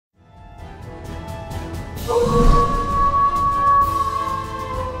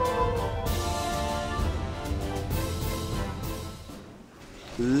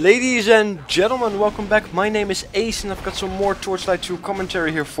Ladies and gentlemen, welcome back. My name is Ace and I've got some more Torchlight 2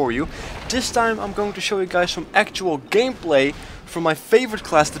 commentary here for you. This time I'm going to show you guys some actual gameplay from my favorite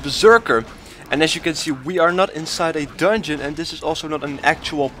class, the Berserker. And as you can see, we are not inside a dungeon, and this is also not an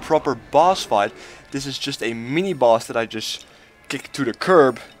actual proper boss fight. This is just a mini boss that I just kicked to the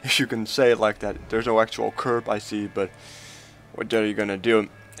curb, if you can say it like that. There's no actual curb I see, but what are you gonna do?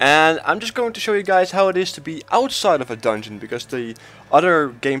 And I'm just going to show you guys how it is to be outside of a dungeon, because the other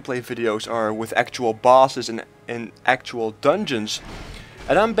gameplay videos are with actual bosses and in actual dungeons.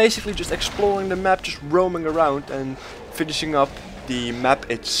 And I'm basically just exploring the map, just roaming around and finishing up the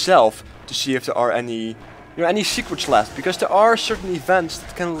map itself to see if there are any secrets left, because there are certain events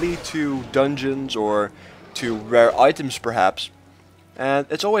that can lead to dungeons or to rare items perhaps. And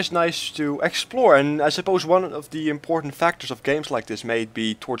it's always nice to explore, and I suppose one of the important factors of games like this may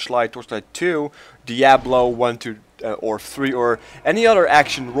be Torchlight, Torchlight 2, Diablo 1, 2 or 3, or any other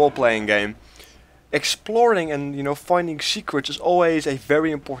action role-playing game. Exploring and finding secrets is always a very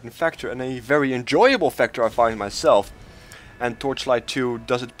important factor, and a very enjoyable factor I find myself. And Torchlight 2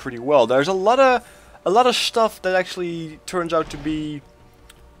 does it pretty well. There's a lot of stuff that actually turns out to be,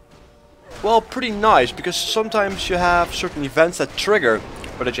 well, pretty nice, because sometimes you have certain events that trigger,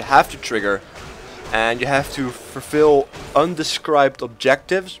 or that you have to trigger, and you have to fulfill undescribed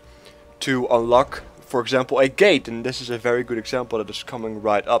objectives to unlock, for example, a gate. And this is a very good example that is coming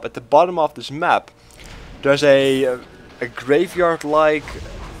right up. At the bottom of this map, there's a graveyard-like,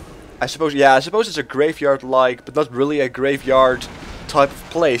 I suppose it's a graveyard-like, but not really a graveyard type of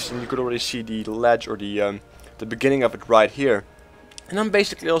place. And you could already see the ledge, or the beginning of it right here. And I'm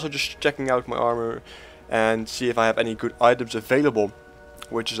basically also just checking out my armor and see if I have any good items available,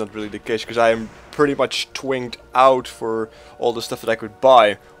 which is not really the case, because I am pretty much twinged out for all the stuff that I could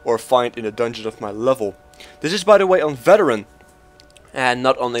buy or find in the dungeon of my level. This is, by the way, on veteran and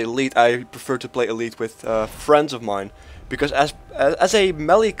not on elite. I prefer to play elite with friends of mine, because as a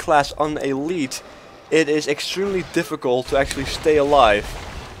melee class on elite, it is extremely difficult to actually stay alive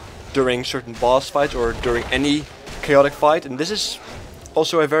during certain boss fights or during any chaotic fight. And this is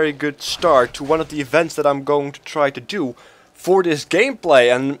also a very good start to one of the events that I'm going to try to do for this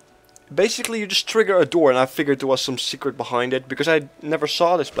gameplay. And basically you just trigger a door, and I figured there was some secret behind it, because I never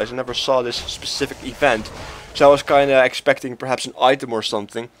saw this place, I never saw this specific event. So I was kinda expecting perhaps an item or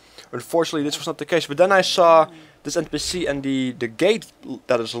something. Unfortunately this was not the case, but then I saw this NPC and the gate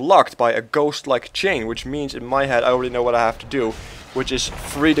that is locked by a ghost-like chain, which means in my head I already know what I have to do, which is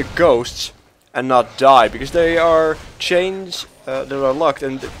free the ghosts and not die, because they are chains that are locked,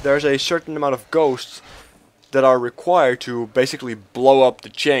 and there's a certain amount of ghosts that are required to basically blow up the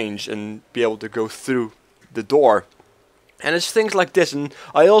chains and be able to go through the door. And it's things like this. And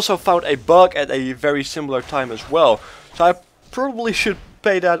I also found a bug at a very similar time as well, so I probably should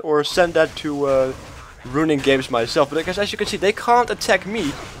pay that or send that to Ruining Games myself, but because as you can see, they can't attack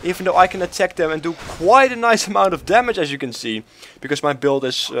me, even though I can attack them and do quite a nice amount of damage, as you can see, because my build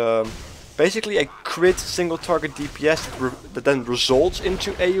is basically a crit single target DPS that then results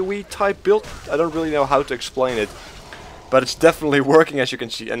into AoE type build. I don't really know how to explain it, but it's definitely working, as you can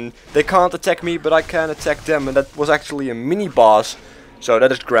see. And they can't attack me, but I can attack them, and that was actually a mini boss, so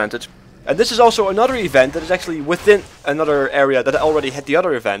that is granted. And this is also another event that is actually within another area that already had the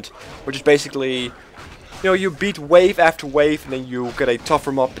other event, which is basically, you beat wave after wave, and then you get a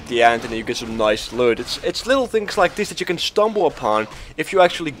tougher mob at the end, and then you get some nice loot. It's little things like this that you can stumble upon if you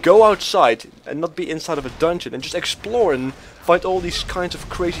actually go outside and not be inside of a dungeon, and just explore and find all these kinds of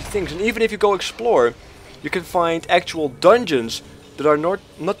crazy things. And even if you go explore, you can find actual dungeons that are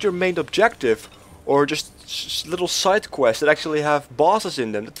not your main objective, or just little side quests that actually have bosses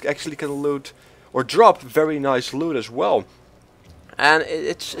in them that actually can loot or drop very nice loot as well. And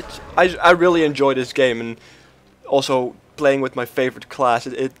I really enjoy this game, and also playing with my favorite class.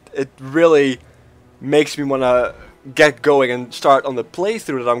 It really makes me wanna get going and start on the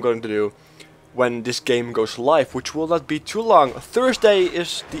playthrough that I'm going to do when this game goes live, which will not be too long. Thursday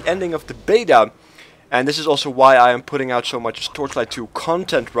is the ending of the beta, and this is also why I am putting out so much Torchlight 2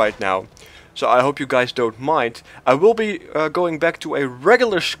 content right now. So I hope you guys don't mind. I will be going back to a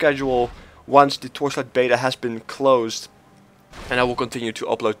regular schedule once the Torchlight beta has been closed. And I will continue to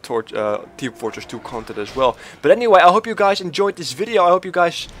upload Team Fortress 2 content as well. But anyway, I hope you guys enjoyed this video. I hope you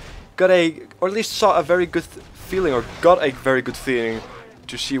guys got or at least saw a very good feeling, or got a very good feeling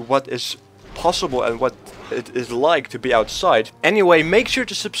to see what is possible and what it is like to be outside. Anyway, make sure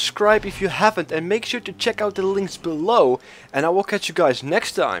to subscribe if you haven't, and make sure to check out the links below. And I will catch you guys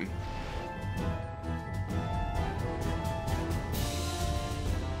next time.